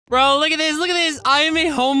Bro, look at this, look at this. I am a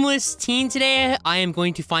homeless teen today. I am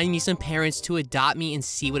going to find me some parents to adopt me and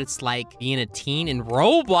see what it's like being a teen in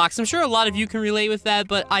Roblox. I'm sure a lot of you can relate with that,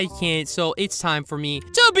 but I can't, so it's time for me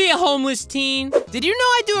to be a homeless teen. Did you know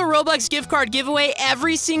I do a Roblox gift card giveaway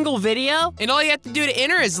every single video? And all you have to do to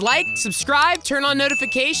enter is like, subscribe, turn on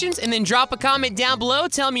notifications, and then drop a comment down below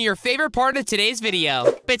telling me your favorite part of today's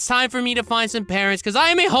video. It's time for me to find some parents because I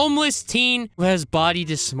am a homeless teen who has body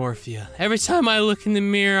dysmorphia. Every time I look in the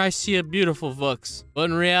mirror, I see a beautiful Vux. But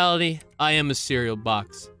in reality, I am a cereal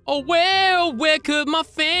box. Oh, where could my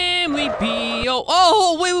family be?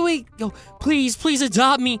 Oh, wait. Yo, please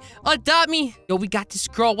adopt me. Adopt me. Yo, we got this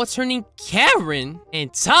girl. What's her name? Karen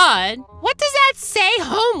and Todd. What does that say,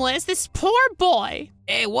 homeless? This poor boy.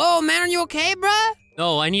 Hey, whoa, man, are you okay, bruh?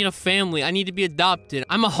 No, I need a family. I need to be adopted.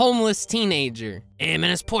 I'm a homeless teenager. Hey,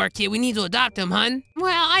 man, this poor kid, we need to adopt him, hun.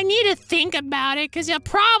 Well, I need to think about it, because he'll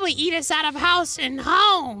probably eat us out of house and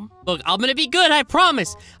home. Look, I'm gonna be good, I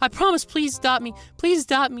promise. I promise, please adopt me. Please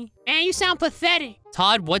adopt me. Man, you sound pathetic.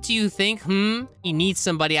 Todd, what do you think? He needs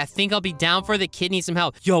somebody. I think I'll be down for the kid needs some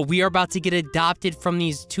help. Yo, we are about to get adopted from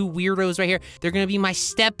these two weirdos right here. They're gonna be my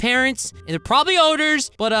step-parents, and they're probably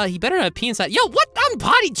odors, but he better not pee inside. Yo, what? I'm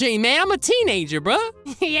potty trained, man. I'm a teenager, bro.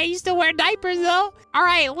 Yeah, you still wear diapers, though. All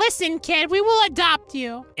right, listen, kid. We will adopt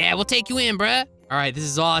you. Yeah, we'll take you in, bruh. All right, this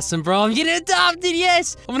is awesome, bro. I'm getting adopted,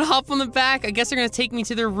 yes. I'm gonna hop on the back. I guess they're gonna take me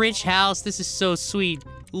to their rich house. This is so sweet.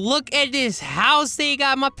 Look at this house they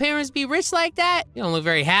got. My parents be rich like that? They don't look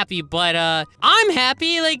very happy, but I'm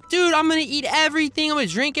happy. Like, dude, I'm gonna eat everything. I'm gonna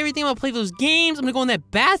drink everything. I'm gonna play those games. I'm gonna go in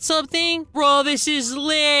that bathtub thing. Bro, this is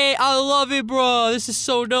lit. I love it, bro. This is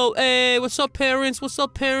so dope. Hey, what's up, parents? What's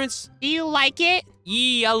up, parents? Do you like it?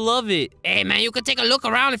 Yeah, I love it. Hey, man, you can take a look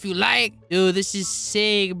around if you like. Dude, this is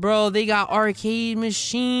sick, bro. They got arcade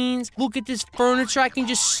machines. Look at this furniture. I can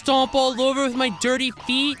just stomp all over with my dirty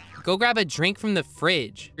feet. Go grab a drink from the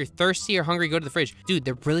fridge. If you're thirsty or hungry, go to the fridge. Dude,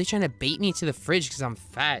 they're really trying to bait me to the fridge because I'm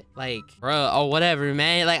fat. Like, bro, oh, whatever,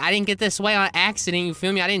 man. Like, I didn't get this way on accident, you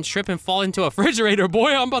feel me? I didn't trip and fall into a refrigerator,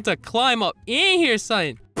 boy. I'm about to climb up in here,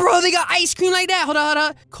 son. Bro, they got ice cream like that. Hold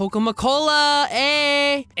on. Coca-Cola,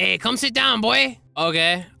 hey. Hey, come sit down, boy.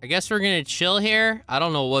 Okay, I guess we're gonna chill here. I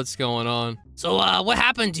don't know what's going on. So, what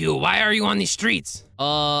happened to you? Why are you on these streets?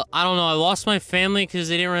 I don't know. I lost my family because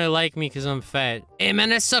they didn't really like me because I'm fat. Hey, man,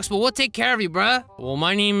 that sucks, but we'll take care of you, bruh. Well,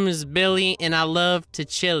 my name is Billy, and I love to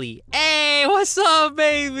chili. Hey, what's up,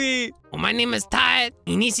 baby? Well, my name is Todd,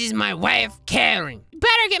 and this is my wife, Karen.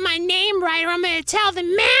 Better get my name right or I'm gonna tell the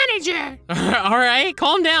manager. All right,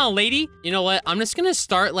 calm down, lady. You know what? I'm just gonna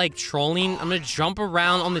start, like, trolling. I'm gonna jump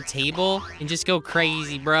around on the table and just go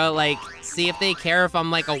crazy, bro. Like, see if they care if I'm,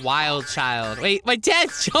 like, a wild child. Wait, my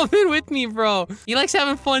dad's jumping with me, bro. He likes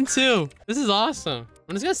having fun, too. This is awesome.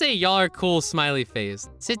 I'm just gonna say y'all are cool, smiley face.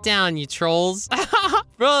 Sit down, you trolls.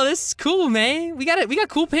 Bro, this is cool, man. We got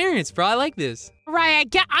cool parents, bro. I like this. Right,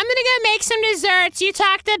 I'm gonna go make some desserts. You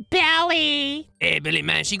talk to Billy. Hey, Billy,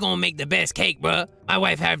 man, she gonna make the best cake, bruh. My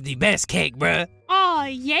wife have the best cake, bruh. Oh,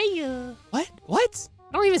 yeah. What?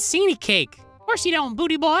 I don't even see any cake. Of course you don't,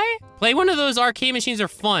 booty boy. Play one of those arcade machines are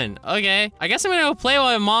fun. Okay. I guess I'm gonna go play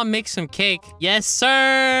while my mom makes some cake. Yes,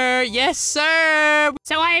 sir. Yes, sir.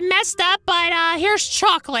 So I messed up, but here's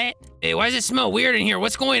chocolate. Hey, why does it smell weird in here?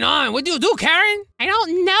 What's going on? What do you do, Karen? I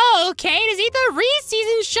don't know, okay? Just eat the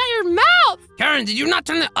Reese's and shut your mouth. Karen, did you not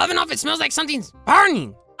turn the oven off? It smells like something's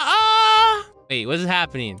burning. Wait, what is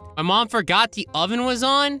happening? My mom forgot the oven was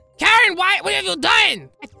on? Karen, what have you done?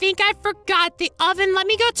 I think I forgot the oven. Let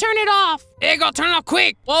me go turn it off. Hey, go turn it off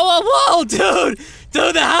quick. Whoa, dude.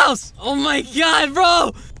 Dude, the house. Oh my God,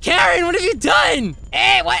 bro. Karen, what have you done?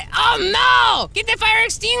 Hey, what? Oh, no. Get the fire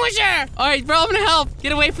extinguisher. All right, bro, I'm gonna help.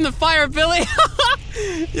 Get away from the fire, Billy.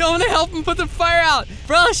 Yo, I'm gonna help him put the fire out.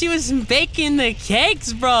 Bro, she was baking the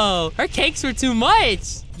cakes, bro. Her cakes were too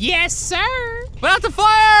much. Yes, sir. Put out the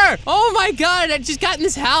fire! Oh my God, I just got in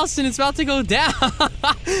this house and it's about to go down.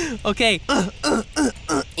 Okay. I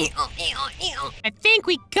think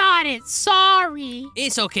we got it. Sorry.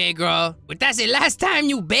 It's okay, girl. But that's the last time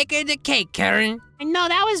you baked the cake, Karen. I know,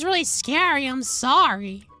 that was really scary. I'm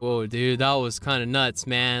sorry. Whoa, dude, that was kind of nuts,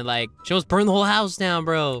 man. Like, she almost burned the whole house down,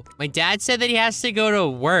 bro. My dad said that he has to go to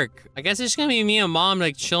work. I guess it's gonna be me and mom,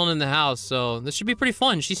 like, chilling in the house, so this should be pretty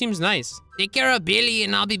fun. She seems nice. Take care of Billy,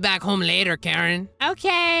 and I'll be back home later, Karen.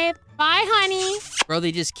 Okay. Bye, honey. Bro,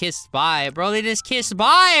 they just kissed bye. Bro, they just kissed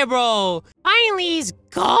bye, bro. Finally, he's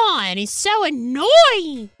gone. He's so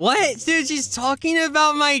annoying. What? Dude, she's talking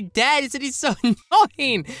about my dad. He said he's so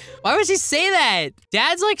annoying. Why would she say that?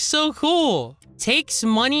 Dad's, like, so cool. Takes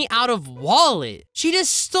money out of wallet. She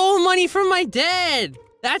just stole money from my dad.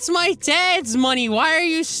 That's my dad's money. Why are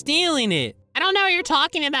you stealing it? I don't know what you're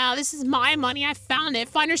talking about. This is my money. I found it.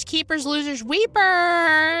 Finders, keepers, losers,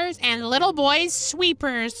 weepers, and little boys,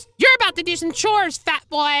 sweepers. You're about to do some chores, fat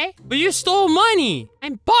boy. But you stole money.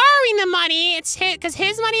 I'm borrowing the money. It's his, because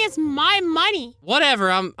his money is my money.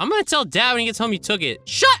 Whatever. I'm gonna tell Dad when he gets home you took it.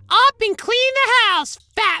 Shut up and clean the house,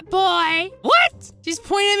 fat boy. What? She's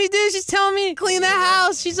pointing at me, dude. She's telling me to clean the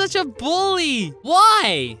house. She's such a bully.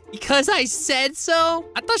 Why? Because I said so?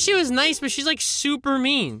 I thought she was nice, but she's like super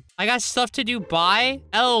mean. I got stuff to do. Bye?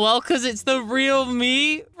 LOL, because it's the real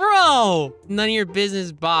me? Bro, none of your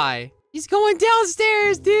business. Bye. He's going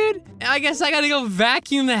downstairs, dude. I guess I gotta go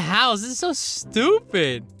vacuum the house. This is so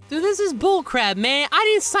stupid. Dude, this is bullcrap, man. I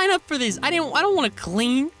didn't sign up for this. I don't want to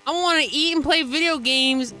clean. I want to eat and play video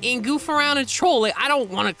games and goof around and troll. Like, I don't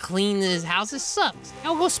want to clean this house. It sucks.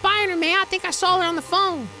 I'll go spy on her, man. I think I saw her on the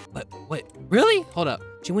phone. What? Really? Hold up.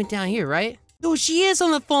 She went down here, right? Dude, she is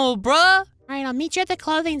on the phone, bruh. All right, I'll meet you at the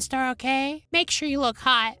clothing store, okay? Make sure you look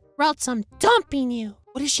hot, or else I'm dumping you.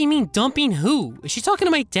 What does she mean, dumping who? Is she talking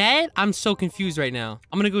to my dad? I'm so confused right now.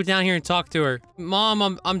 I'm gonna go down here and talk to her.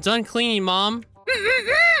 Mom, I'm done cleaning, Mom.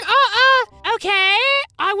 Okay.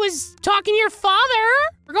 I was talking to your father.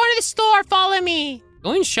 We're going to the store. Follow me.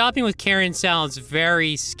 Going shopping with Karen sounds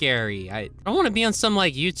very scary. I don't want to be on some,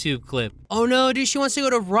 like, YouTube clip. Oh, no, dude, she wants to go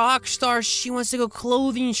to Rockstar. She wants to go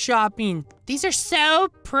clothing shopping. These are so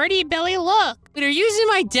pretty, Billy. Look. Wait, are you using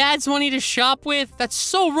my dad's money to shop with? That's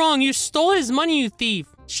so wrong. You stole his money, you thief.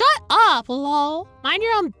 Shut up, lol. Mind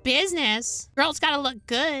your own business. Girl's gotta look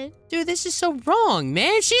good. Dude, this is so wrong,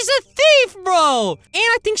 man. She's a thief, bro. And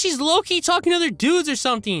I think she's low-key talking to other dudes or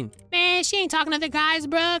something. Man, she ain't talking to other guys,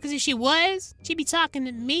 bro. Because if she was, she'd be talking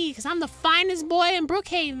to me. Because I'm the finest boy in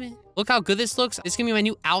Brookhaven. Look how good this looks. This is gonna be my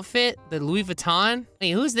new outfit, the Louis Vuitton.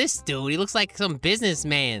 Wait, who's this dude? He looks like some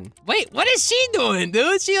businessman. Wait, what is she doing,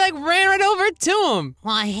 dude? She like ran right over to him.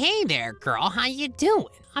 Well, hey there, girl. How you doing?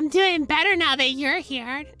 I'm doing better now that you're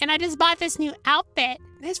here. And I just bought this new outfit.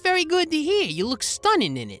 That's very good to hear. You look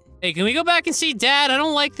stunning in it. Hey, can we go back and see Dad? I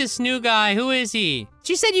don't like this new guy. Who is he?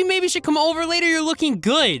 She said you maybe should come over later. You're looking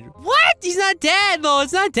good. What? He's not Dad, though.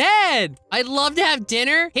 It's not Dad. I'd love to have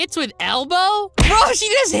dinner. Hits with elbow? Bro, she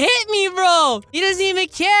just hit me, bro. He doesn't even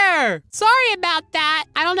care. Sorry about that.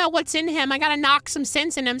 I don't know what's in him. I gotta knock some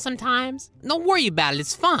sense in him sometimes. Don't worry about it.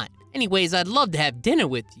 It's fine. Anyways, I'd love to have dinner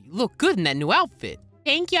with you. You look good in that new outfit.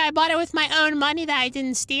 Thank you. I bought it with my own money that I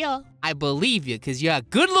didn't steal. I believe you, because you're a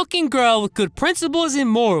good-looking girl with good principles and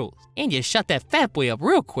morals. And you shut that fat boy up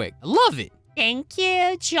real quick. I love it. Thank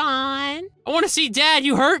you, John. I want to see Dad.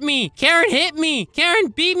 You hurt me. Karen hit me. Karen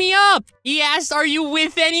beat me up. He asked, are you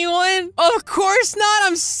with anyone? Of course not.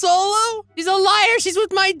 I'm solo. She's a liar. She's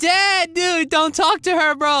with my dad, dude. Don't talk to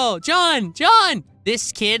her, bro. John.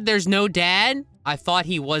 This kid, there's no dad? I thought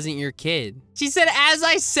he wasn't your kid. She said, as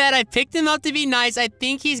I said, I picked him up to be nice. I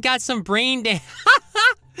think he's got some brain damage.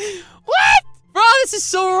 What? Bro, this is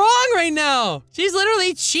so wrong right now. She's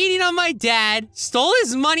literally cheating on my dad, stole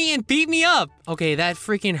his money, and beat me up. Okay, that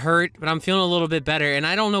freaking hurt, but I'm feeling a little bit better, and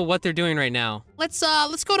I don't know what they're doing right now.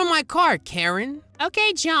 Let's go to my car, Karen.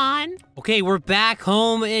 Okay, John. Okay, we're back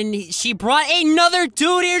home, and she brought another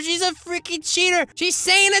dude here. She's a freaking cheater. She's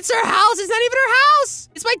saying it's her house. It's not even her house.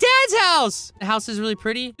 It's my dad's house. The house is really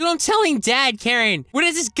pretty. Dude, I'm telling Dad, Karen. What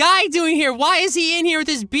is this guy doing here? Why is he in here with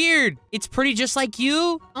his beard? It's pretty just like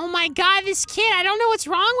you. Oh my God, this kid. I don't know what's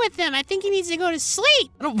wrong with him. I think he needs to go to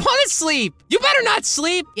sleep. I don't want to sleep. You better not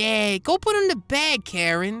sleep. Yeah, go put him to bed,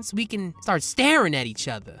 Karen, so we can start staring at each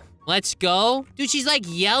other. Let's go. Dude, she's like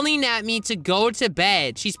yelling at me to go to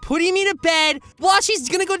bed. She's putting me to bed while she's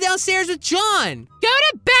gonna go downstairs with John. Go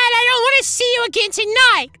to bed. I don't want to see you again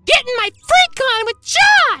tonight. Get in my freak on with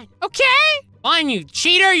John, okay? Fine, you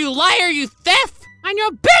cheater, you liar, you theft. Mind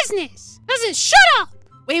your business. Doesn't shut up.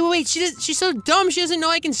 Wait. She's so dumb. She doesn't know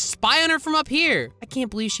I can spy on her from up here. I can't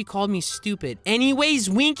believe she called me stupid. Anyways,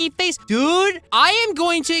 winky face. Dude, I am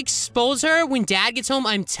going to expose her when Dad gets home.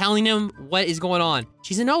 I'm telling him what is going on.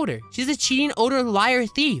 She's an odor. She's a cheating odor liar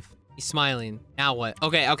thief. He's smiling. Now what?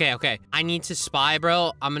 Okay. I need to spy,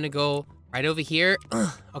 bro. I'm gonna go right over here.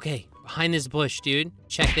 Okay, behind this bush, dude.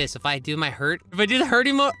 Check this. If I do my hurt, if I do the hurt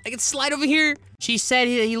emote, I can slide over here. She said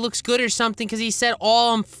he looks good or something because he said,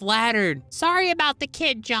 oh, I'm flattered. Sorry about the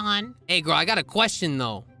kid, John. Hey, girl, I got a question,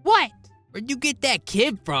 though. What? Where'd you get that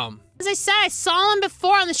kid from? As I said, I saw him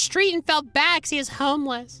before on the street and felt bad because he was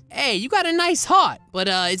homeless. Hey, you got a nice heart. But,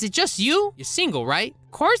 is it just you? You're single, right?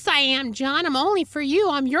 Of course I am, John. I'm only for you.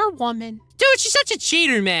 I'm your woman. Dude, she's such a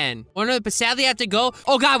cheater, man. Oh, no, but sadly I have to go.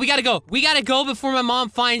 Oh, God, we gotta go. We gotta go before my mom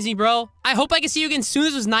finds me, bro. I hope I can see you again soon.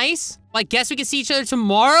 This was nice. Well, I guess we can see each other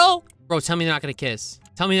tomorrow. Bro, tell me they're not gonna kiss.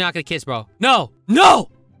 Tell me you're not gonna kiss, bro. No.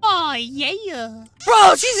 No! Oh, yeah.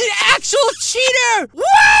 Bro, she's an actual cheater!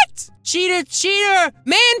 What? Cheater, cheater!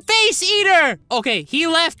 Man face eater! Okay, he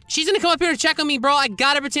left. She's gonna come up here to check on me, bro. I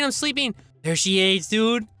gotta pretend I'm sleeping. There she is,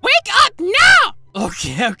 dude. Wake up now!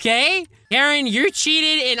 Okay, okay. Karen, you're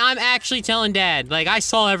cheated, and I'm actually telling Dad. Like, I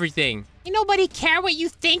saw everything. Ain't nobody care what you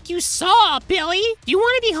think you saw, Billy. Do you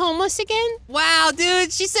want to be homeless again? Wow,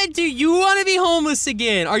 dude. She said, do you want to be homeless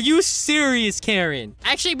again? Are you serious, Karen?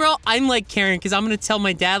 Actually, bro, I'm like Karen because I'm going to tell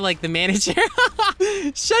my dad like the manager.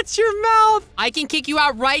 Shut your mouth. I can kick you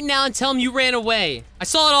out right now and tell him you ran away. I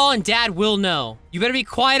saw it all and Dad will know. You better be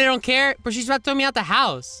quiet. I don't care. But she's about to throw me out the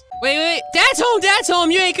house. Wait, wait. Dad's home. Dad's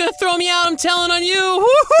home. You ain't going to throw me out. I'm telling on you.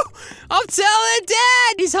 Woo-hoo. I'm telling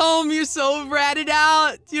Dad. He's home. You're so ratted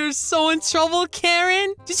out. You're so in trouble,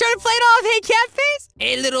 Karen. Just trying to play it off. Hey, catface.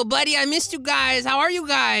 Hey, little buddy, I missed you guys. How are you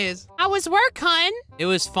guys? How was work, hun? It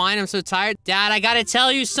was fine. I'm so tired. Dad, I gotta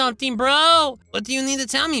tell you something, bro. What do you need to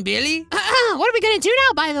tell me, Billy? What are we gonna do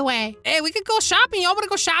now, by the way? Hey, we could go shopping. Y'all wanna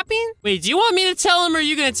go shopping? Wait, do you want me to tell him or are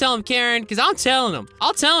you gonna tell him, Karen? Because I'm telling him.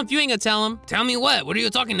 I'll tell him if you ain't gonna tell him. Tell me what? What are you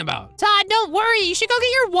talking about? Todd, don't worry. You should go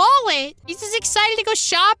get your wallet. He's just excited to go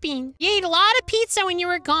shopping. You ate a lot of pizza when you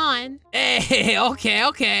were gone. Hey,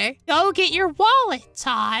 okay. Go get your wallet,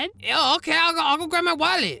 Todd. Yeah, okay, I'll go grab my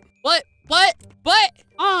wallet. What?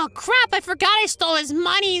 Oh, crap. I forgot I stole his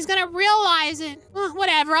money. He's gonna realize it.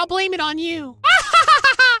 Whatever. I'll blame it on you.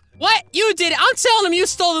 What? You did it. I'm telling him you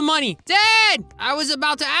stole the money. Dad, I was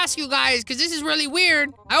about to ask you guys, because this is really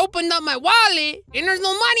weird. I opened up my wallet, and there's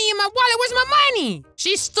no money in my wallet. Where's my money?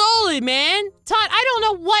 She stole it, man. Todd, I don't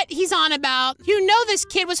know what he's on about. You know this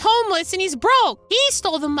kid was homeless and he's broke. He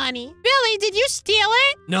stole the money. Billy, did you steal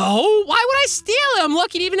it? No. Why would I steal it? I'm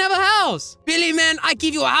lucky to even have a house. Billy, man, I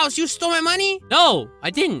give you a house. You stole my money? No,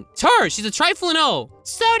 I didn't. It's her. She's a trifling O.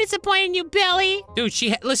 So disappointed in you, Billy. Dude,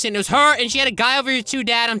 listen, it was her and she had a guy over here too,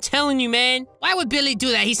 Dad. I'm telling you, man. Why would Billy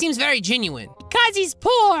do that? He seems very genuine. Because he's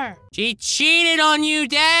poor. She cheated on you,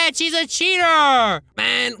 Dad. She's a cheater.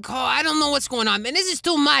 Man, Cole, I don't know what's going on, man. This is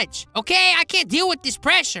too much, okay? I can't deal with this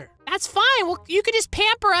pressure. That's fine. Well, you could just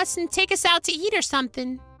pamper us and take us out to eat or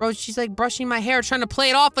something. Bro, she's like brushing my hair, trying to play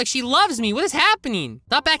it off like she loves me. What is happening?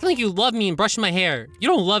 Stop acting like you love me and brushing my hair. You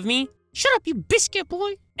don't love me. Shut up, you biscuit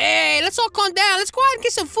boy. Hey, let's all calm down. Let's go out and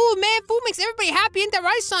get some food, man. Food makes everybody happy. Ain't that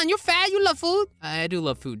right, son? You're fat. You love food. I do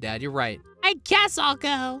love food, Dad. You're right. I guess I'll go.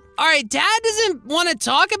 All right, Dad doesn't want to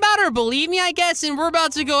talk about it or believe me, I guess, and we're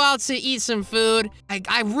about to go out to eat some food.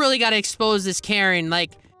 I really got to expose this Karen.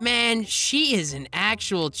 Like, man, she is an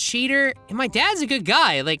actual cheater, and my dad's a good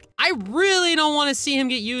guy. Like, I really don't want to see him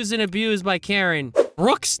get used and abused by Karen.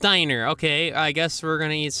 Brooks Diner. Okay, I guess we're going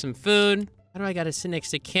to eat some food. How do I got to sit next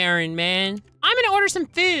to Karen, man? I'm going to order some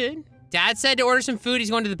food. Dad said to order some food. He's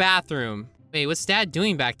going to the bathroom. Wait, what's Dad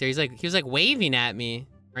doing back there? He was like waving at me.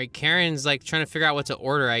 All right, Karen's like trying to figure out what to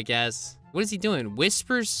order, I guess. What is he doing?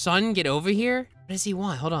 Whisper, son, get over here? What does he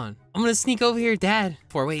want? Hold on. I'm gonna sneak over here, Dad.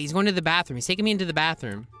 Wait, he's going to the bathroom. He's taking me into the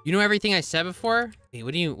bathroom. You know everything I said before? Wait,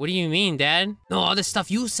 what do you mean, Dad? No, all the stuff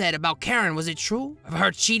you said about Karen, was it true? Of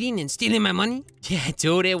her cheating and stealing my money? Yeah,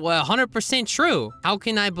 dude, it was 100% true. How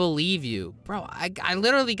can I believe you? Bro, I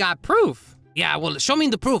literally got proof. Yeah, well, show me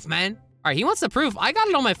the proof, man. All right, he wants the proof. I got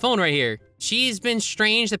it on my phone right here. She's been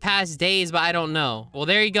strange the past days, but I don't know. Well,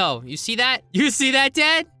 there you go. You see that? You see that,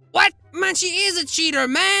 Dad? What? Man, she is a cheater,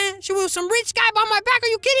 man. She was some rich guy behind my back. Are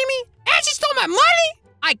you kidding me? And she stole my money?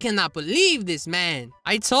 I cannot believe this, man.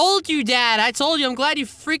 I told you, Dad. I told you. I'm glad you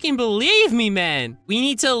freaking believe me, man. We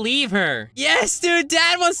need to leave her. Yes, dude.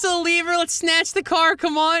 Dad wants to leave her. Let's snatch the car.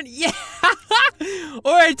 Come on. Yeah.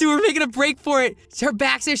 All right, dude. We're making a break for it. Her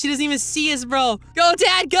back's there. She doesn't even see us, bro. Go,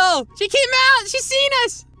 Dad. Go. She came out. She's seen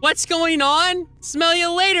us. What's going on? Smell you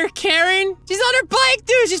later, Karen. She's on her bike,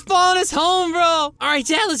 dude. She's following us home, bro. All right,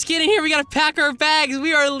 Dad, let's get in here. We gotta pack our bags.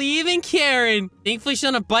 We are leaving Karen. Thankfully, she's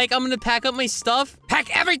on a bike. I'm gonna pack up my stuff.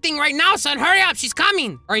 Pack everything right now, son. Hurry up. She's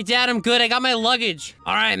coming. All right, Dad, I'm good. I got my luggage.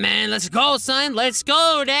 All right, man. Let's go, son. Let's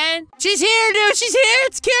go, Dad. She's here, dude. She's here.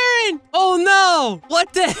 It's Karen. Oh, no.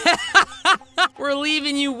 What the heck? We're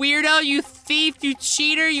leaving, you weirdo. You thief. You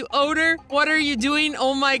cheater. You odor. What are you doing?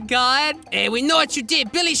 Oh, my God. Hey, we know what you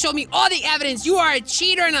did. Billy showed me all the evidence. You are a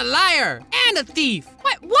cheater and a liar and a thief.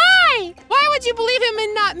 What? Why? Why would you believe him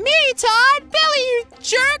and not me, Todd? Billy, you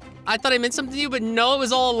jerk. I thought I meant something to you, but no, it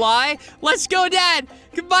was all a lie. Let's go, Dad.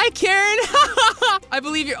 Goodbye, Karen. I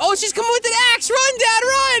believe you. Oh, she's coming with an axe. Run, Dad,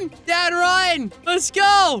 run. Dad, run. Let's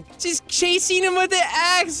go. She's chasing him with the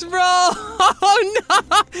axe, bro. Oh,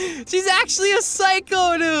 no. She's actually a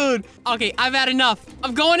psycho, dude. Okay, I've had enough.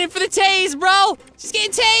 I'm going in for the tase, bro. She's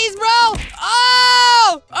getting tased, bro.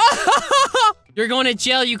 Oh! You're going to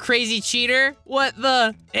jail, you crazy cheater. What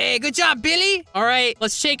the? Hey, good job, Billy. All right,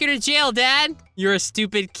 let's take her to jail, Dad. You're a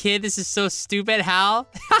stupid kid. This is so stupid. How?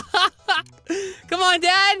 Come on,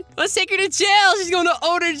 Dad. Let's take her to jail. She's going to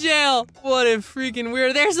Odor jail. What a freaking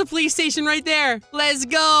weird. There's the police station right there. Let's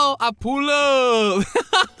go. I pull up.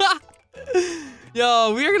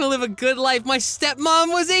 Yo, we're gonna live a good life. My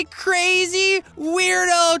stepmom was a crazy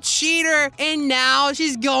weirdo cheater, and now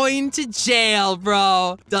she's going to jail,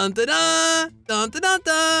 bro. Dun dun dun, dun dun dun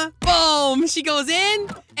dun. Boom! She goes in,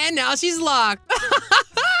 and now she's locked.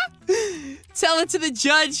 Tell it to the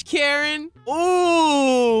judge, Karen.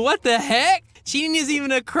 Ooh, what the heck? Cheating is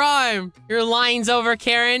even a crime. Your line's over,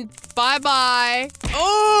 Karen. Bye-bye.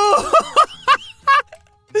 Oh!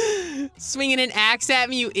 Swinging an axe at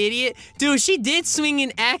me, you idiot. Dude, she did swing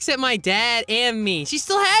an axe at my dad and me. She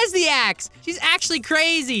still has the axe. She's actually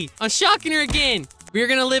crazy. I'm shocking her again. We're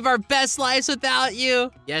gonna live our best lives without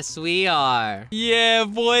you. Yes, we are. Yeah,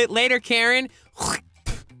 boy. Later, Karen.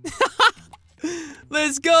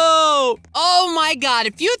 Let's go! Oh my god,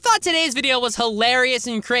 if you thought today's video was hilarious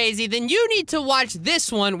and crazy, then you need to watch this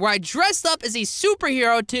one where I dressed up as a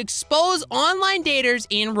superhero to expose online daters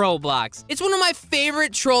in Roblox. It's one of my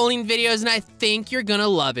favorite trolling videos and I think you're gonna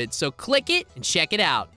love it, so click it and check it out.